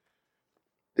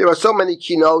There are so many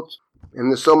keynotes, and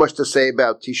there's so much to say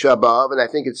about Tisha B'Av, and I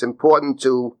think it's important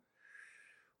to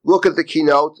look at the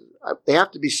keynote. They have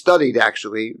to be studied,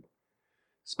 actually,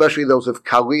 especially those of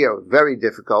Kaliyah, very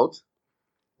difficult.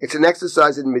 It's an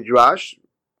exercise in Midrash,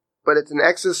 but it's an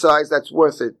exercise that's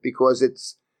worth it because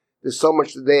there's so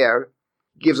much there,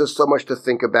 gives us so much to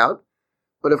think about.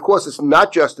 But of course, it's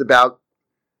not just about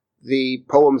the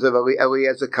poems of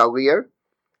Eliezer Kaliyah.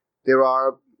 There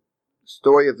are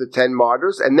story of the 10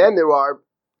 martyrs, and then there are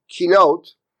keynote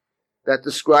that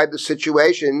describe the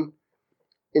situation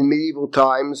in medieval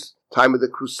times, time of the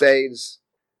Crusades,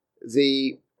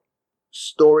 the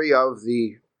story of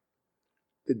the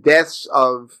deaths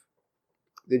of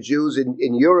the Jews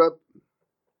in Europe,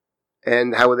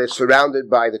 and how they're surrounded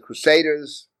by the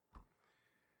Crusaders,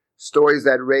 stories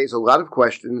that raise a lot of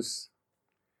questions,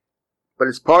 but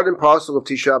it's part and parcel of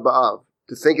Tisha B'Av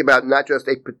to think about not just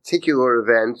a particular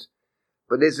event,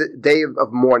 but it's a day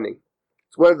of mourning.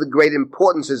 It's one of the great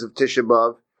importances of Tisha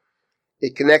B'Av.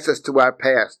 It connects us to our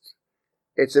past.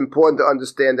 It's important to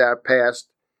understand our past.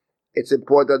 It's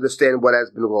important to understand what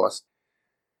has been lost.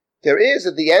 There is,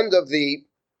 at the end of the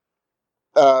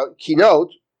keynote,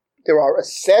 there are a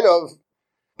set of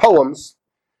poems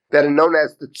that are known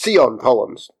as the Tzion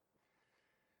poems.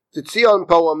 The Tzion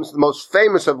poems, the most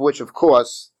famous of which, of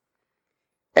course,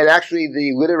 and actually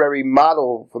the literary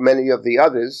model for many of the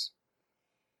others,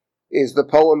 is the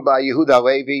poem by Yehuda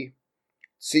Levi,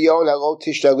 Tzion Alo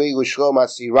Tishtali L'Shlom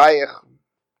Asirayich,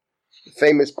 the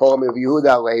famous poem of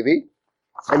Yehuda Levi.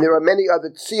 And there are many other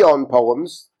Tzion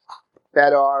poems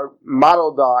that are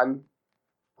modeled on,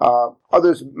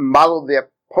 others modeled their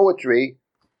poetry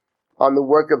on the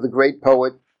work of the great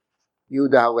poet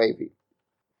Yehuda Levi.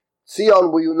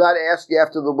 Tzion, will you not ask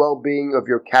after the well-being of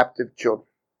your captive children?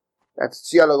 That's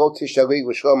Tzion Alo Tishtali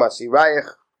L'Shlom Asirayich,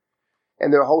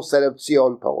 and there are a whole set of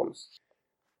Tzion poems.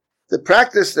 The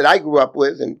practice that I grew up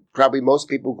with, and probably most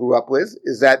people grew up with,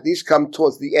 is that these come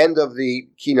towards the end of the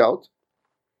keynote.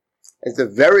 At the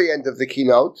very end of the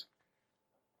keynote,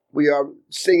 we are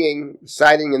reciting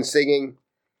and singing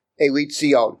Eli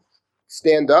Tzion.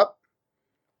 Stand up,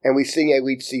 and we sing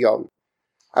Eli Tzion.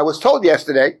 I was told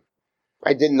yesterday,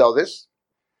 I didn't know this,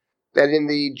 that in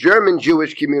the German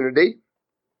Jewish community,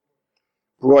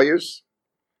 Breuers,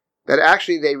 that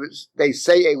actually they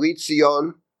say Eli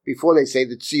Tzion before they say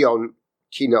the Tzion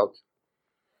keynote.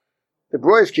 The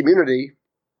Breuers community,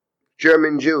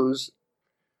 German Jews,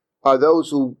 are those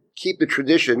who keep the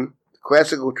tradition, the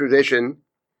classical tradition,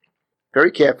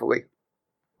 very carefully.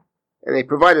 And they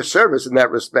provide a service in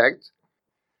that respect.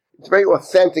 It's very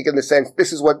authentic in the sense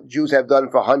this is what Jews have done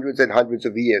for hundreds and hundreds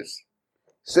of years.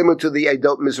 Similar to the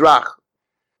Edot Mizrach,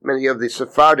 many of the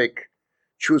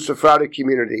true Sephardic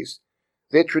communities.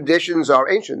 Their traditions are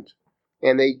ancient.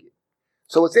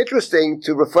 So it's interesting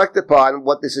to reflect upon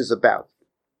what this is about.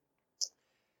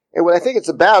 And what I think it's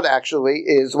about, actually,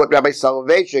 is what Rabbi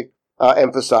Soloveitchik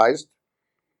emphasized.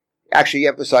 Actually, he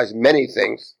emphasized many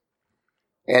things.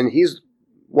 And he's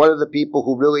one of the people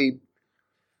who really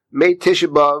made Tisha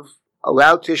B'Av,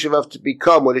 allowed Tisha B'Av to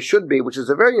become what it should be, which is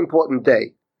a very important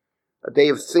day. A day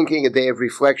of thinking, a day of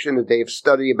reflection, a day of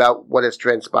study about what has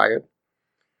transpired.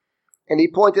 And he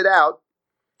pointed out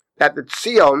that the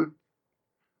Tzion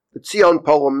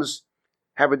poems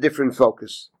have a different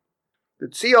focus. The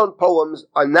Tzion poems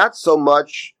are not so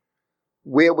much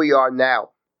where we are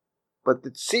now, but the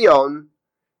Tzion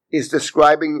is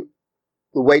describing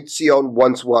the way Tzion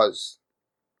once was.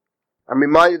 I'm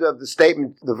reminded of the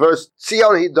statement, the verse,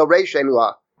 Tzion hi doresh en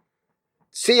la.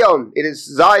 Tzion, it is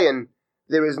Zion,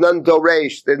 there is none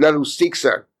doresh, there is none who seeks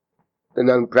her, there is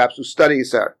none perhaps who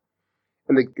studies her.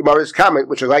 And the Gemara's comment,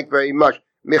 which I like very much,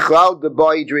 Michlal de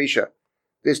boi drisha.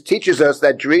 This teaches us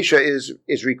that drisha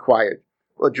is required.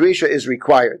 Well, drisha is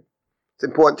required. It's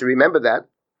important to remember that.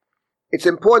 It's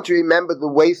important to remember the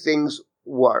way things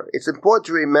were. It's important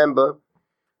to remember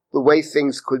the way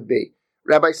things could be.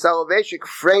 Rabbi Soloveitchik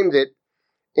framed it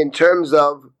in terms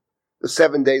of the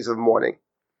 7 days of mourning.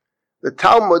 The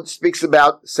Talmud speaks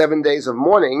about 7 days of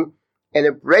mourning, and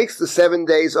it breaks the 7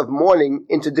 days of mourning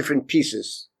into different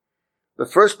pieces. The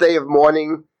first day of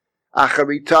mourning,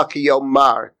 Acharita ki yom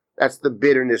mar, that's the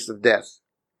bitterness of death.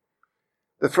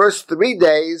 The first 3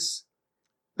 days,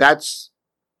 that's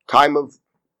time of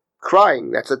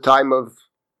crying. That's a time of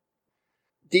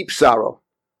deep sorrow.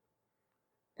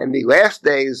 And the last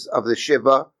days of the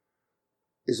Shiva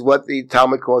is what the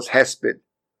Talmud calls Hesped.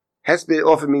 Hesped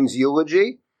often means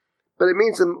eulogy, but it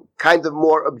means some kind of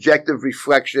more objective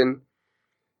reflection,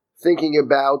 thinking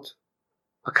about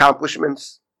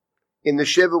accomplishments. In the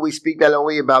Shiva, we speak not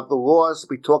only about the loss,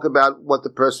 we talk about what the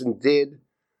person did,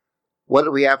 What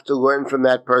do we have to learn from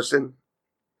that person?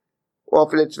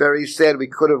 Often it's very sad. We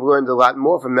could have learned a lot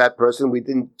more from that person. We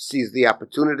didn't seize the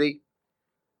opportunity.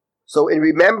 So in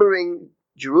remembering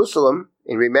Jerusalem,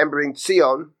 in remembering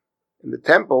Zion and the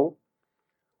temple,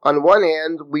 on one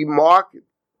hand, we mark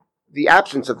the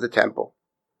absence of the temple.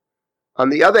 On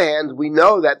the other hand, we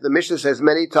know that the Mishnah says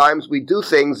many times we do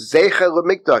things zecher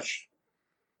lemikdash.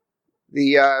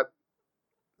 The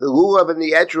lulav and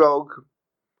the etrog,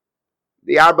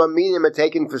 the arba minim are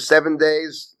taken for 7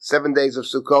 days, 7 days of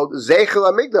Sukkot. Zecher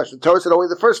lemikdash. The Torah said only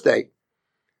the first day,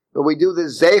 but we do the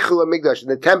zecher lemikdash, and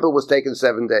the temple was taken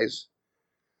 7 days.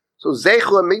 So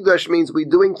zecher lemikdash means we're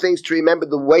doing things to remember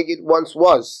the way it once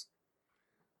was.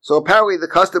 So apparently the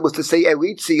custom was to say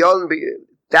Elit Zion.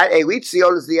 That Elit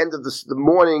Zion is the end of the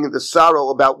mourning, the sorrow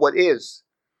about what is.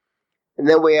 And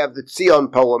then we have the Zion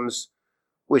poems,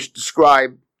 which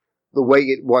describe the way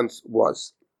it once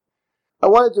was. I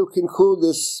wanted to conclude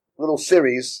this little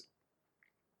series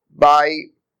by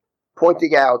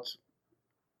pointing out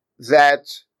that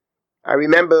I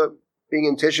remember being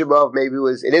in Tisha B'Av, maybe it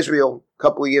was in Israel a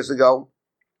couple of years ago,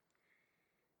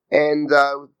 and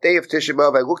day of Tisha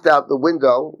B'Av, I looked out the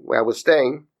window where I was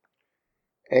staying,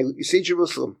 and you see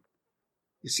Jerusalem.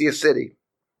 You see a city.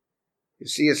 You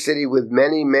see a city with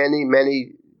many, many,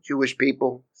 many Jewish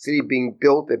people. City being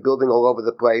built. They're building all over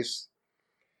the place.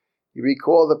 You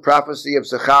recall the prophecy of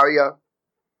Zechariah.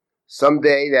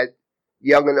 Someday that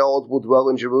young and old will dwell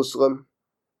in Jerusalem.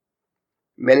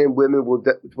 Men and women will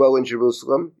dwell in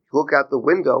Jerusalem. You look out the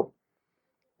window,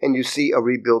 and you see a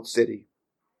rebuilt city.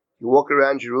 You walk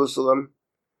around Jerusalem,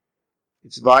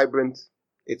 it's vibrant,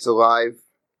 it's alive,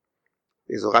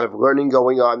 there's a lot of learning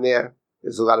going on there,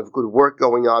 there's a lot of good work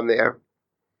going on there.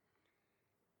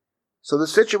 So the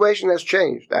situation has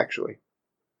changed, actually.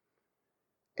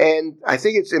 And I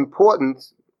think it's important,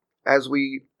 as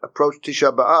we approach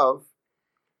Tisha B'Av,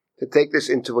 to take this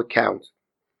into account.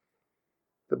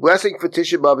 The blessing for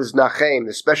Tisha B'Av is Nachem,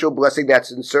 the special blessing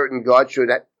that's in certain God should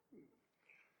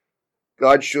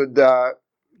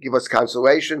give us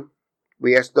consolation.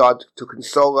 We ask God to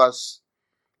console us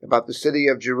about the city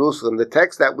of Jerusalem. The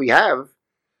text that we have,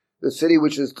 the city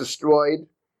which is destroyed,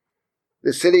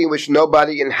 the city in which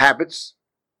nobody inhabits,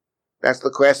 that's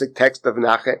the classic text of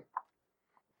Nachem.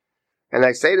 And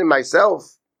I say to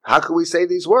myself, how can we say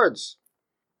these words?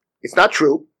 It's not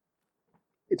true.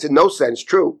 It's in no sense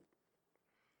true.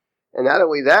 And not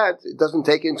only that, it doesn't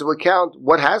take into account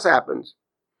what has happened.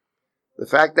 The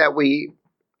fact that we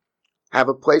have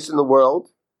a place in the world,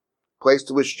 a place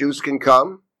to which Jews can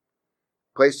come,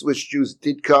 a place to which Jews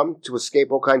did come to escape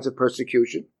all kinds of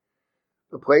persecution,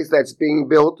 a place that's being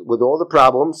built with all the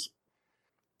problems.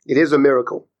 It is a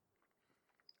miracle.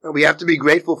 And we have to be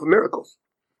grateful for miracles.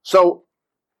 So,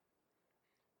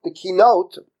 the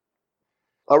keynote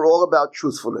are all about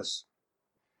truthfulness.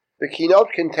 The keynote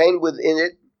contain within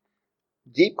it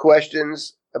deep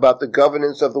questions about the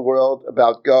governance of the world,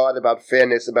 about God, about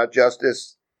fairness, about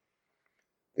justice.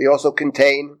 They also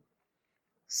contain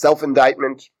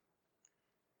self-indictment.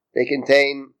 They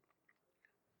contain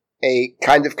a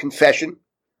kind of confession.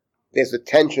 There's a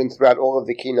tension throughout all of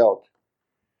the keynote.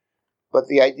 But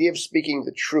the idea of speaking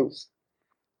the truth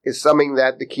is something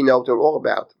that the keynote are all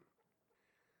about.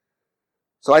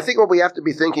 So I think what we have to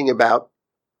be thinking about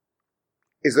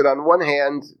is that on one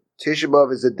hand, Tisha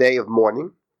B'Av is a day of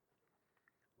mourning.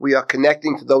 We are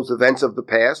connecting to those events of the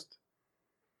past,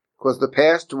 because the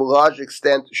past, to a large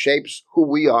extent, shapes who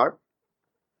we are,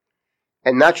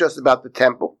 and not just about the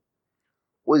temple.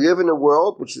 We live in a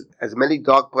world which has many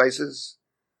dark places.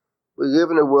 We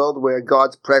live in a world where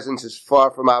God's presence is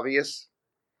far from obvious.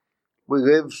 We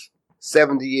live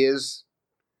 70 years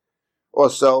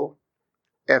or so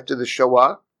after the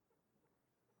Shoah,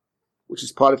 which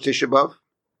is part of Tisha B'Av.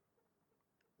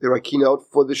 There are keynote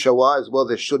for the Shoah as well.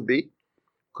 There should be,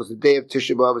 because the day of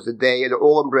Tisha B'Av is a day, an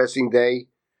all-embracing day,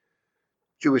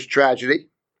 Jewish tragedy.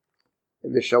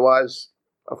 And the Shoah is,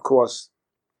 of course,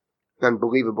 an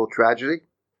unbelievable tragedy.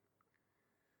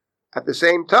 At the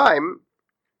same time,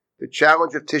 the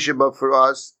challenge of Tisha B'Av for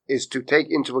us is to take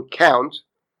into account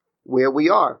where we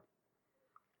are.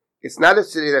 It's not a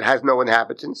city that has no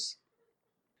inhabitants.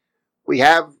 We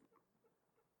have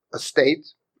a state.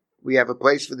 We have a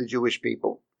place for the Jewish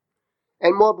people.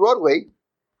 And more broadly,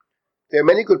 there are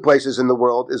many good places in the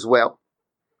world as well.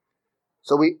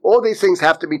 So all these things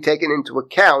have to be taken into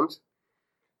account,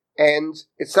 and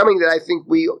it's something that I think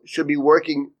we should be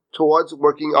working towards,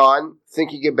 working on,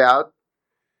 thinking about.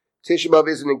 Tisha B'Av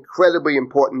is an incredibly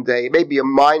important day. It may be a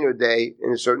minor day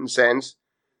in a certain sense,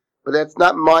 but that's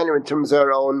not minor in terms of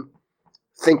our own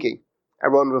thinking,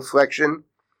 our own reflection.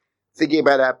 thinking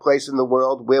about our place in the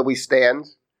world, where we stand,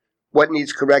 what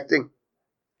needs correcting.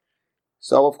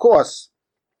 So, of course,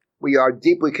 we are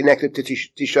deeply connected to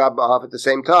Tisha B'Av at the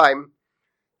same time,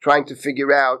 trying to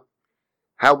figure out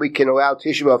how we can allow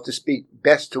Tisha B'Av to speak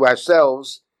best to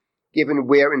ourselves, given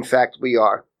where, in fact, we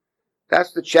are.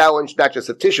 That's the challenge, not just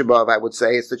of Tisha B'Av, I would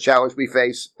say. It's the challenge we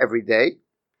face every day.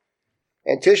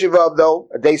 And Tisha B'Av, though,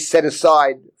 a day set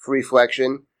aside for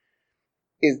reflection,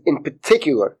 in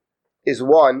particular, is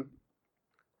one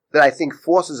that I think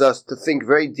forces us to think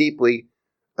very deeply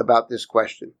about this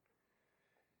question.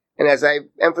 And as I've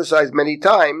emphasized many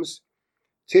times,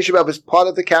 Tisha B'Av is part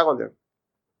of the calendar.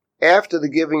 After the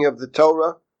giving of the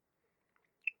Torah,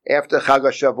 after Chag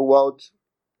HaShavuot,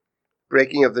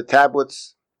 breaking of the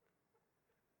tablets,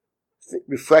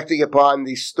 reflecting upon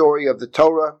the story of the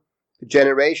Torah, the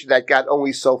generation that got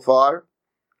only so far,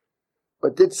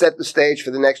 but did set the stage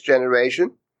for the next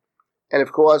generation. And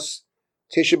of course,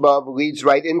 Tisha B'Av leads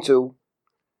right into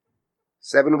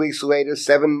 7 weeks later,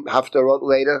 7 haftarot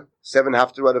later, 7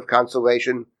 haftarot of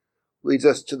consolation, leads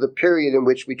us to the period in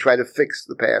which we try to fix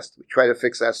the past. We try to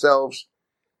fix ourselves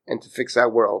and to fix our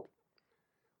world.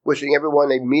 Wishing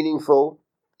everyone a meaningful,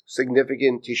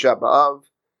 significant Tisha B'Av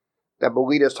that will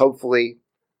lead us hopefully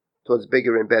towards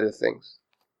bigger and better things.